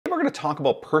we're going to talk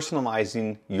about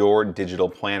personalizing your digital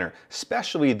planner,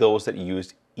 especially those that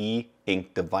use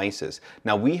e-ink devices.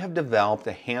 Now, we have developed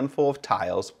a handful of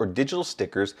tiles or digital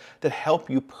stickers that help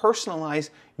you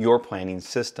personalize your planning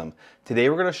system. Today,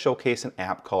 we're going to showcase an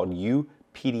app called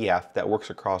UPDF that works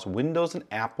across Windows and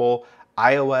Apple,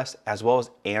 iOS, as well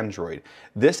as Android.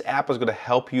 This app is going to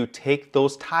help you take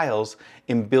those tiles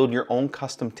and build your own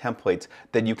custom templates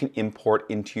that you can import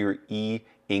into your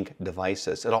e-ink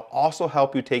devices. It'll also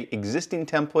help you take existing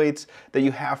templates that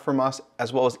you have from us,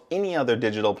 as well as any other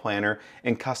digital planner,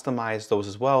 and customize those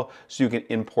as well, so you can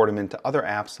import them into other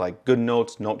apps like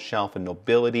GoodNotes, NoteShelf, and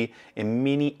Nobility, and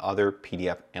many other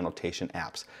PDF annotation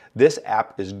apps. This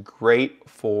app is great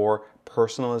for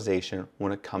personalization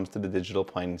when it comes to the digital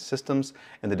planning systems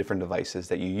and the different devices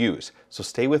that you use. So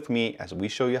stay with me as we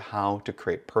show you how to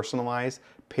create personalized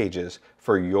pages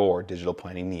for your digital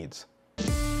planning needs.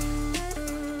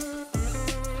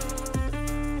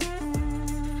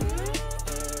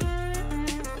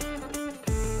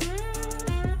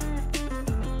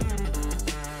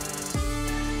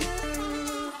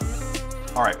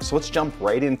 All right, so let's jump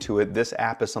right into it. This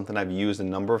app is something I've used a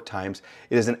number of times.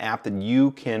 It is an app that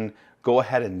you can go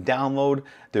ahead and download.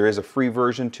 There is a free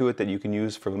version to it that you can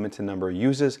use for a limited number of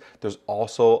uses. There's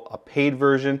also a paid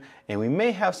version, and we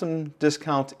may have some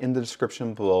discounts in the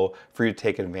description below for you to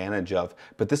take advantage of.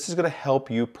 But this is going to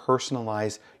help you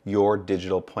personalize your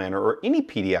digital planner, or any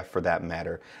PDF for that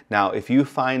matter. Now, if you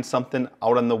find something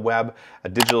out on the web, a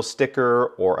digital sticker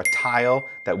or a tile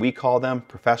that we call them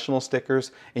professional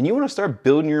stickers, and you want to start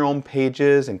building your own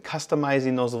pages and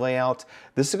customizing those layouts,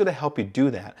 this is going to help you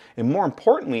do that. And more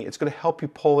importantly, it's going to help you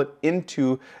pull it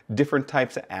into different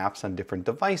types of apps on different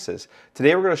devices.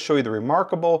 Today we're going to show you the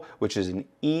ReMarkable, which is an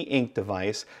e-ink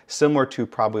device similar to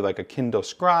probably like a Kindle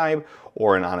Scribe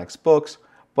or an Onyx Books,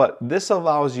 but this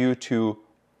allows you to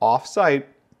off-site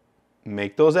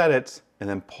make those edits and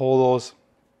then pull those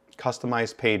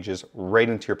customized pages right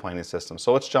into your planning system.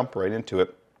 So let's jump right into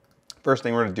it. First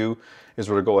thing we're going to do is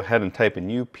we're going to go ahead and type in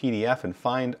UPDF and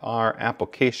find our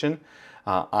application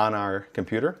on our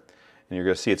computer. And you're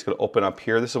going to see it's going to open up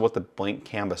here. This is what the blank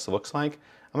canvas looks like.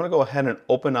 I'm going to go ahead and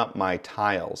open up my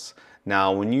tiles.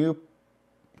 Now, when you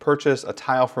purchase a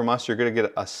tile from us, you're going to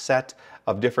get a set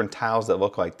of different tiles that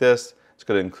look like this. It's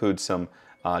going to include some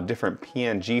different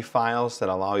PNG files that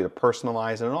allow you to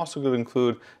personalize, and it also going to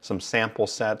include some sample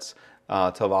sets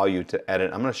to allow you to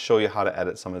edit. I'm going to show you how to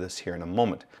edit some of this here in a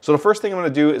moment. So the first thing I'm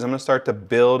going to do is I'm going to start to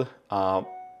build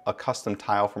a custom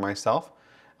tile for myself.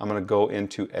 I'm going to go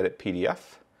into Edit PDF.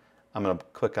 I'm going to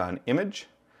click on Image,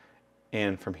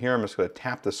 and from here I'm just going to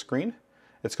tap the screen.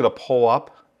 It's going to pull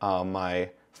up my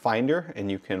Finder, and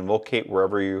you can locate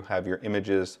wherever you have your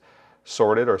images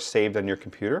sorted or saved on your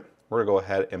computer. We're going to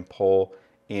go ahead and pull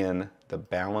in the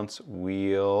balance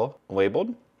wheel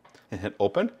labeled and hit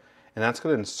Open, and that's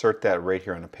going to insert that right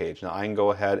here on the page. Now I can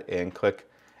go ahead and click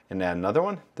and add another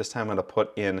one. This time I'm going to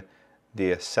put in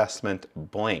the assessment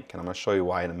blank, and I'm going to show you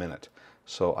why in a minute.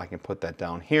 So I can put that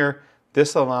down here.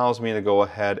 This allows me to go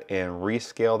ahead and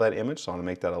rescale that image, so I'm going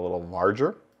to make that a little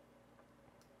larger.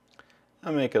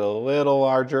 I'll make it a little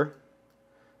larger,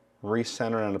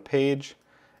 recenter on the page,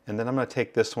 and then I'm going to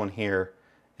take this one here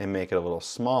and make it a little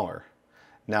smaller.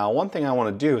 Now, one thing I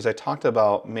want to do is I talked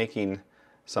about making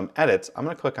some edits. I'm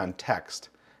going to click on text,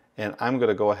 and I'm going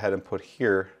to go ahead and put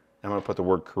here, I'm going to put the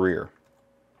word career.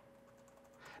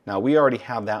 Now, we already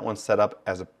have that one set up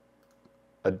as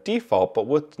a default, but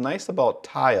what's nice about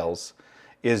tiles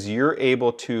is you're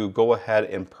able to go ahead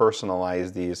and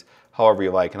personalize these however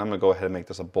you like. And I'm going to go ahead and make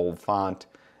this a bold font,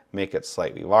 make it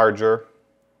slightly larger,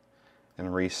 and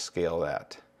rescale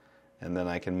that. And then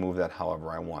I can move that however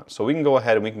I want. So we can go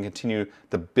ahead and we can continue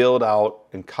to build out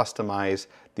and customize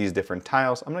these different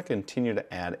tiles. I'm going to continue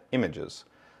to add images.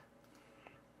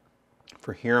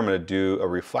 For here, I'm going to do a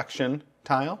reflection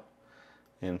tile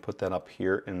and put that up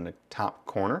here in the top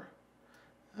corner.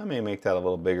 I may make that a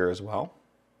little bigger as well.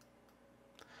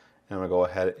 And I'm going to go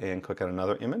ahead and click on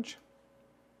another image.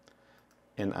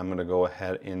 And I'm going to go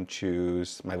ahead and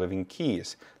choose my living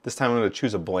keys. This time I'm going to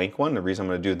choose a blank one. The reason I'm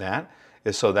going to do that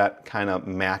is so that kind of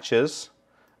matches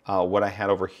what I had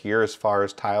over here as far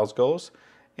as tiles goes.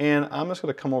 And I'm just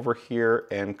going to come over here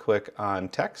and click on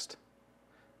text.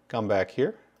 Come back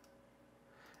here.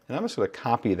 And I'm just going to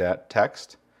copy that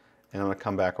text. And I'm going to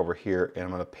come back over here and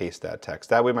I'm going to paste that text.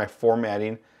 That way my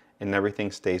formatting and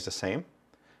everything stays the same.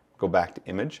 Go back to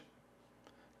image.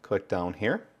 Click down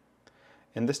here.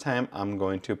 And this time I'm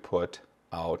going to put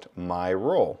out my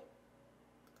role.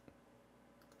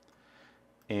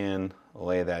 And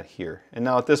lay that here. And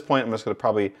now at this point I'm just going to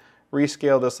probably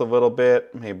rescale this a little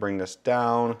bit. Maybe bring this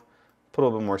down. put a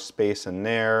little bit more space in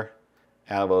there,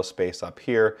 add a little space up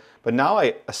here. But now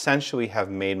I essentially have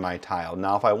made my tile.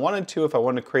 Now if I wanted to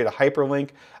create a hyperlink,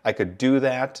 I could do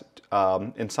that.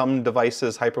 In some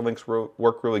devices, hyperlinks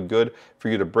work really good for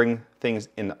you to bring things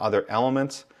in other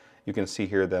elements. You can see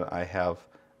here that I have,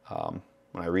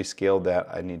 when I rescaled that,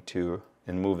 I need to,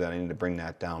 and move that, I need to bring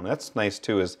that down. That's nice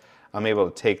too, is I'm able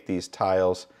to take these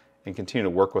tiles and continue to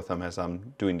work with them as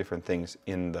I'm doing different things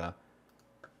in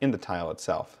the tile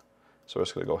itself. So we're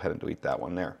just going to go ahead and delete that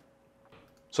one there.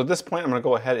 So at this point, I'm going to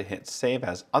go ahead and hit Save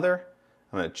as Other.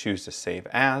 I'm going to choose to Save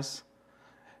As.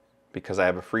 Because I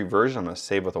have a free version, I'm going to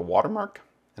save with a watermark,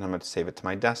 and I'm going to save it to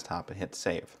my desktop and hit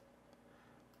Save.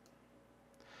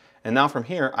 And now from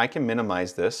here, I can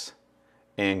minimize this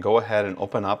and go ahead and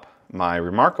open up my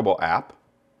ReMarkable app.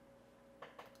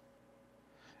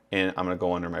 And I'm going to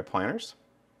go under my planners.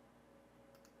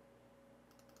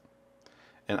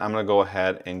 And I'm going to go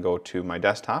ahead and go to my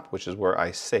desktop, which is where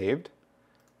I saved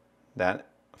that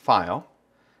file.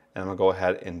 And I'm going to go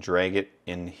ahead and drag it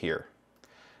in here.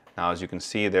 Now, as you can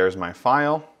see, there's my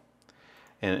file.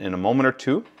 And in a moment or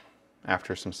two,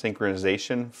 after some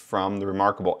synchronization from the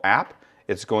ReMarkable app,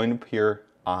 it's going to appear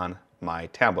on my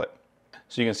tablet.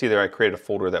 So you can see there I created a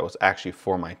folder that was actually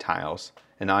for my tiles.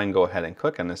 And now I can go ahead and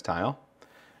click on this tile,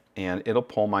 and it'll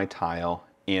pull my tile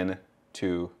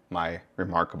into my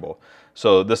ReMarkable.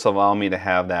 So this will allow me to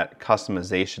have that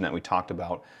customization that we talked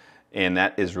about, and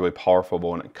that is really powerful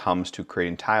when it comes to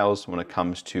creating tiles, when it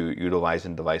comes to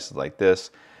utilizing devices like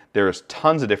this. There's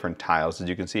tons of different tiles. As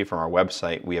you can see from our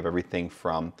website, we have everything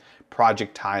from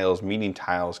project tiles, meeting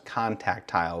tiles, contact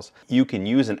tiles. You can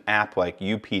use an app like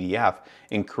UPDF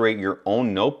and create your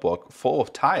own notebook full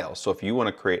of tiles. So if you want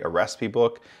to create a recipe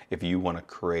book, if you want to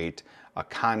create a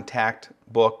contact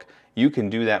book, you can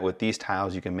do that with these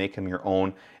tiles. You can make them your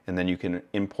own, and then you can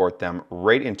import them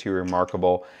right into your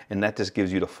ReMarkable, and that just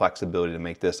gives you the flexibility to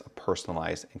make this a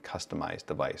personalized and customized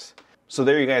device. So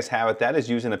there you guys have it. That is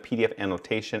using a PDF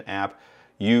annotation app,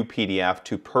 UPDF,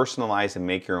 to personalize and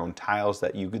make your own tiles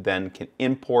that you then can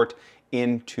import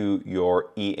into your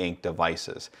eink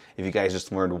devices. If you guys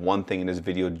just learned one thing in this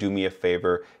video, do me a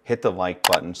favor, hit the like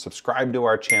button, subscribe to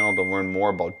our channel to learn more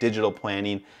about digital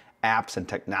planning, apps and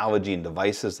technology and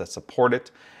devices that support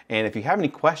it. And if you have any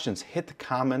questions, hit the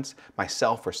comments.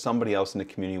 Myself or somebody else in the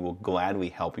community will gladly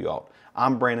help you out.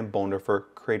 I'm Brandon Bonderfer,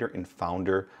 creator and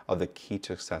founder of the Key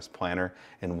to Success Planner,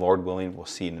 and Lord willing, we'll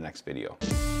see you in the next video.